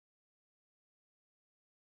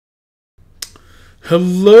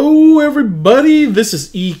Hello everybody, this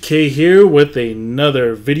is EK here with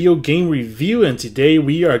another video game review, and today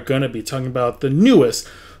we are going to be talking about the newest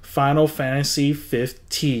Final Fantasy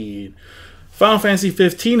 15. Final Fantasy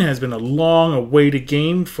 15 has been a long awaited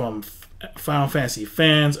game from Final Fantasy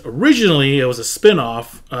fans. Originally it was a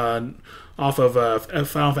spin-off off of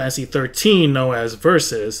Final Fantasy 13 known as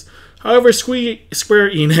Versus. However,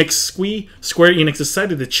 Square Enix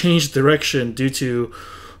decided to change direction due to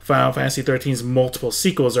Final Fantasy 13's multiple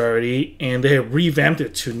sequels already, and they have revamped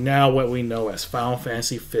it to now what we know as Final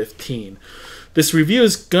Fantasy 15. This review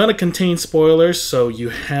is gonna contain spoilers, so you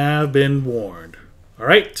have been warned.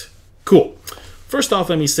 Alright, cool. First off,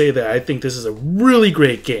 let me say that I think this is a really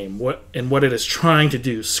great game, what it is trying to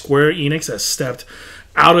do. Square Enix has stepped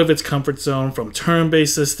out of its comfort zone from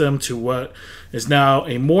turn-based system to what is now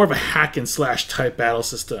a more of a hack and slash type battle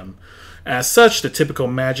system. As such, the typical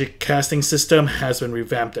magic casting system has been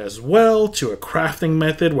revamped as well to a crafting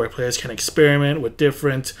method where players can experiment with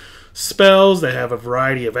different spells that have a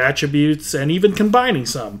variety of attributes and even combining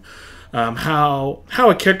some. How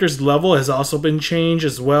a character's level has also been changed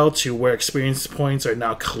as well to where experience points are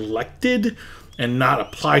now collected and not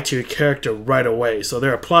applied to your character right away. So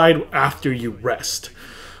they're applied after you rest.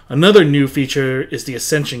 Another new feature is the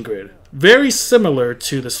Ascension Grid. Very similar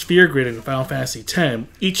to the Sphere Grid in Final Fantasy X,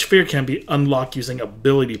 each sphere can be unlocked using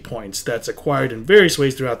ability points that's acquired in various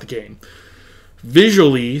ways throughout the game.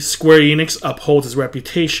 Visually, Square Enix upholds its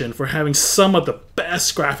reputation for having some of the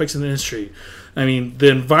best graphics in the industry. I mean,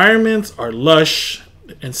 the environments are lush,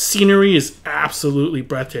 and scenery is absolutely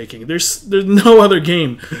breathtaking. There's no other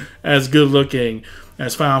game as good looking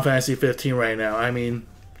as Final Fantasy 15 right now. I mean,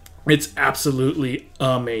 it's absolutely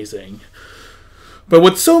amazing. But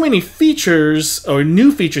with so many features, or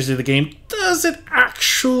new features in the game, does it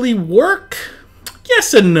actually work?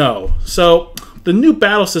 Yes and no. So, the new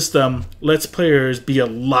battle system lets players be a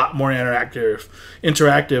lot more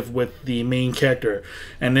interactive with the main character,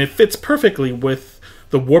 and it fits perfectly with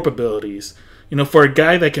the warp abilities. You know, for a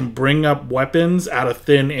guy that can bring up weapons out of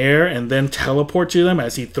thin air and then teleport to them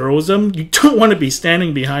as he throws them, you don't want to be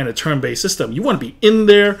standing behind a turn-based system. You want to be in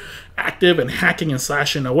there, active, and hacking and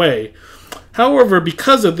slashing away. However,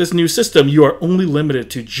 because of this new system, you are only limited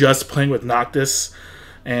to just playing with Noctis,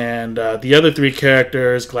 and the other three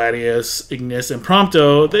characters, Gladius, Ignis, and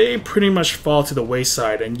Prompto, they pretty much fall to the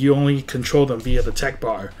wayside, and you only control them via the tech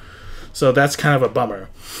bar. So that's kind of a bummer.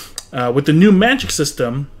 With the new magic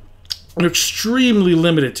system, you're extremely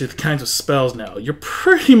limited to the kinds of spells now. You're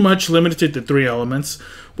pretty much limited to 3 elements,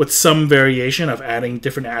 with some variation of adding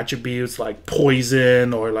different attributes like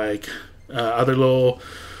poison or like other little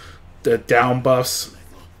debuffs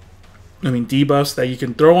that you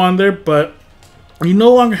can throw on there, but you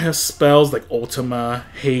no longer have spells like Ultima,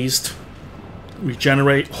 Haste,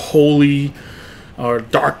 Regenerate, Holy, or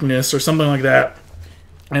Darkness, or something like that,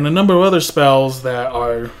 and a number of other spells that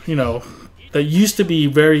are, you know, that used to be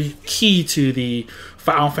very key to the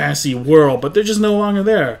Final Fantasy world, but they're just no longer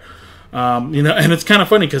there. You know, and it's kind of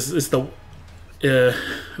funny because it's the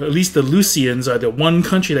at least the Lucians are the one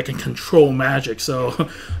country that can control magic, so it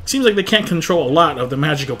seems like they can't control a lot of the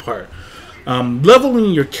magical part.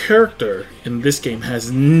 Leveling your character in this game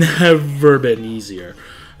has never been easier.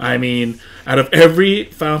 I mean, out of every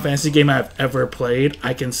Final Fantasy game I've ever played,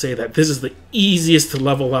 I can say that this is the easiest to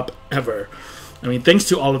level up ever. I mean, thanks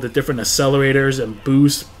to all of the different accelerators and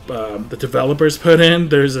boosts the developers put in,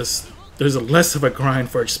 there's a less of a grind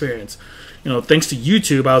for experience. You know, thanks to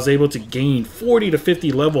YouTube, I was able to gain 40 to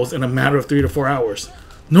 50 levels in a matter of 3 to 4 hours.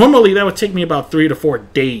 Normally, that would take me about 3 to 4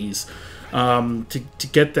 days to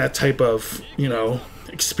get that type of, you know,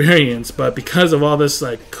 experience. But because of all this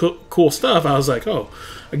like cool stuff, I was like, oh,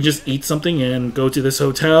 I can just eat something and go to this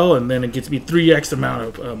hotel, and then it gets me 3x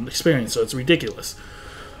amount of experience. So it's ridiculous.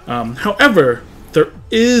 However, there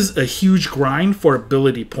is a huge grind for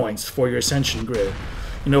ability points for your Ascension Grid.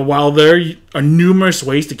 You know, while there are numerous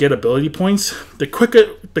ways to get ability points, the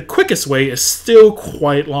quickest way is still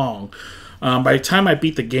quite long. By the time I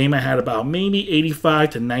beat the game, I had about maybe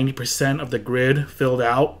 85 to 90% of the grid filled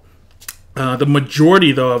out. The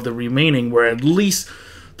majority, though, of the remaining were at least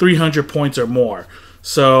 300 points or more.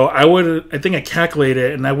 So I think I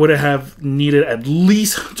calculated, and I would have needed at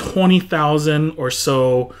least 20,000 or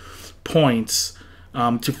so points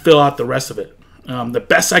to fill out the rest of it. The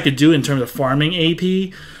best I could do in terms of farming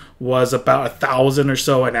AP was about 1,000 or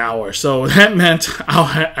so an hour. So that meant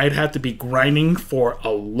I'd have to be grinding for a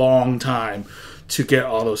long time to get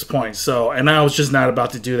all those points. So, and I was just not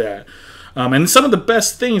about to do that. And some of the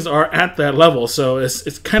best things are at that level, so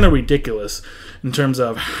it's kind of ridiculous in terms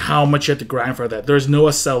of how much you have to grind for that. There's no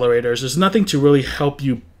accelerators. There's nothing to really help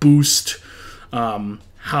you boost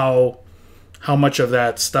how much of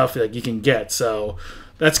that stuff like you can get. So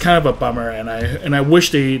that's kind of a bummer, and I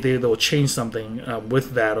wish they'll change something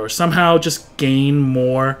with that, or somehow just gain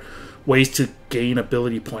more ways to gain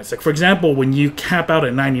ability points. Like for example, when you cap out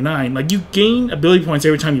at 99, like you gain ability points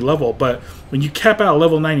every time you level, but when you cap out at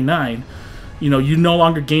level 99, you know, you no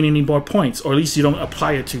longer gain any more points, or at least you don't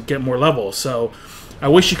apply it to get more levels. So I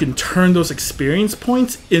wish you can turn those experience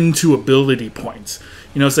points into ability points.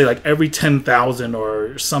 You know, say like every 10,000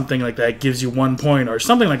 or something like that gives you 1 point or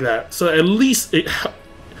something like that. So at least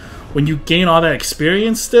when you gain all that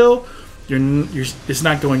experience still, it's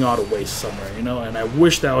not going all to waste somewhere, you know, and I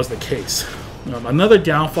wish that was the case. Another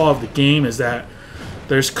downfall of the game is that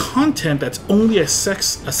there's content that's only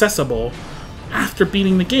accessible after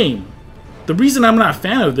beating the game. The reason I'm not a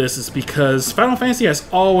fan of this is because Final Fantasy has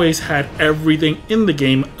always had everything in the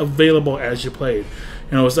game available as you played.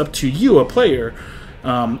 You know, it's up to you, a player,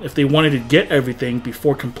 if they wanted to get everything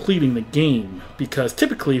before completing the game, because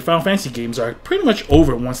typically Final Fantasy games are pretty much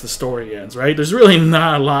over once the story ends, right? There's really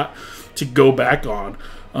not a lot to go back on.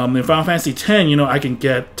 In Final Fantasy X, you know, I can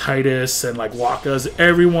get Titus and like Wakka's,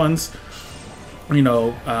 everyone's, you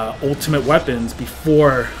know, ultimate weapons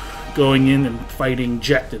before going in and fighting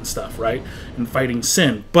Jet and stuff, right? And fighting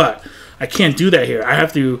Sin. But I can't do that here. I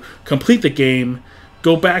have to complete the game,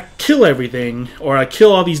 go back, kill everything, or I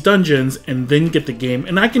kill all these dungeons and then get the game.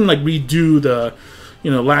 And I can like redo the,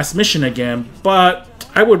 you know, last mission again, but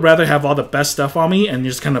I would rather have all the best stuff on me and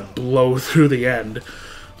just kind of blow through the end,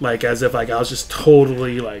 like as if like I was just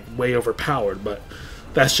totally like way overpowered. But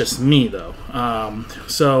that's just me though.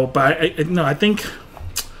 But I think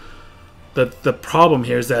the problem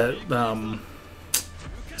here is that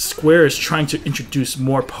Square is trying to introduce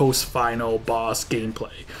more post-final boss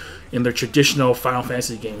gameplay in their traditional Final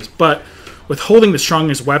Fantasy games, but withholding the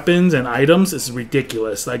strongest weapons and items is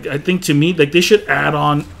ridiculous. Like, I think to me, like, they should add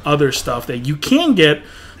on other stuff that you can get,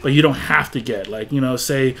 but you don't have to get. Like, you know,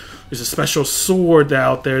 say there's a special sword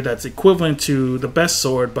out there that's equivalent to the best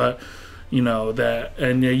sword, but you know that,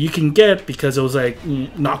 and you can get because it was like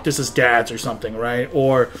Noctis's dad's or something, right?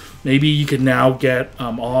 Or maybe you could now get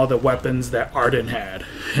all the weapons that Arden had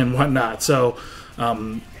and whatnot. So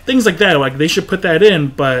things like that, like they should put that in,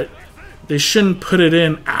 but they shouldn't put it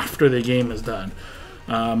in after the game is done.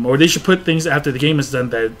 Or they should put things after the game is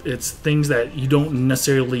done that it's things that you don't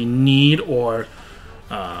necessarily need or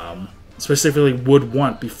specifically would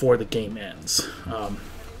want before the game ends.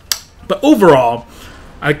 But overall,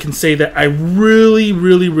 I can say that I really,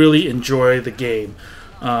 really, really enjoy the game.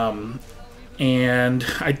 And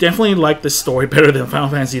I definitely like the story better than Final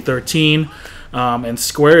Fantasy 13. And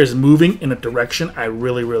Square is moving in a direction I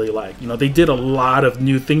really, really like. You know, they did a lot of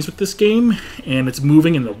new things with this game, and it's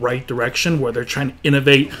moving in the right direction where they're trying to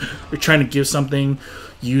innovate. They're trying to give something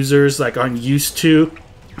users like aren't used to.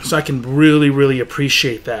 So I can really, really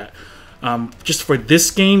appreciate that. Just for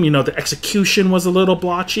this game, you know, the execution was a little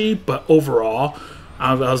blotchy, but overall,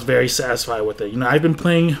 I was very satisfied with it. You know, I've been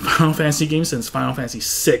playing Final Fantasy games since Final Fantasy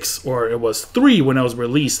 6, or it was 3 when it was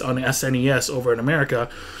released on the SNES over in America.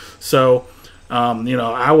 So, you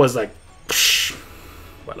know, I was like,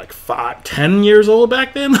 what, like 10 years old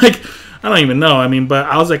back then? Like, I don't even know. I mean, but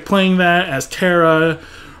I was like playing that as Terra,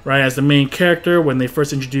 right, as the main character when they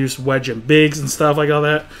first introduced Wedge and Biggs and stuff like all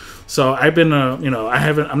that. So I've been, you know,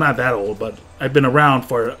 I'm not that old, but I've been around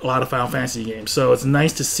for a lot of Final Fantasy games. So it's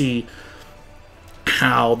nice to see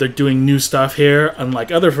how they're doing new stuff here,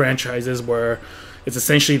 unlike other franchises where it's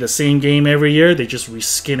essentially the same game every year. They just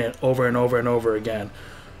reskin it over and over and over again.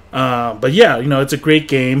 But yeah, you know, it's a great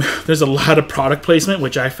game. There's a lot of product placement,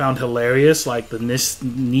 which I found hilarious, like the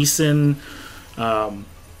Nissan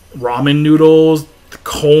ramen noodles, the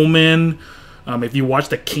Coleman. If you watch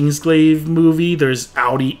the Kingsglaive movie, there's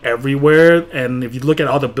Audi everywhere, and if you look at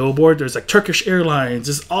all the billboards, there's like Turkish Airlines.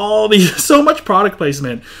 There's all these, so much product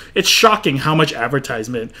placement. It's shocking how much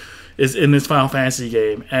advertisement is in this Final Fantasy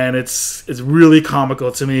game, and it's really comical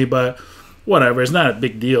to me. But whatever, it's not a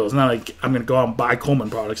big deal. It's not like I'm gonna go out and buy Coleman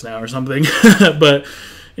products now or something. But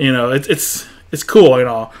you know, it's cool and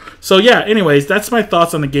all. So yeah, anyways, that's my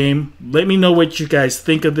thoughts on the game. Let me know what you guys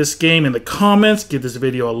think of this game in the comments. Give this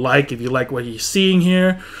video a like if you like what you're seeing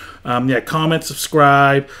here. Yeah, comment,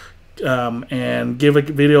 subscribe, and give a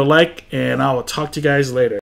video a like, and I will talk to you guys later.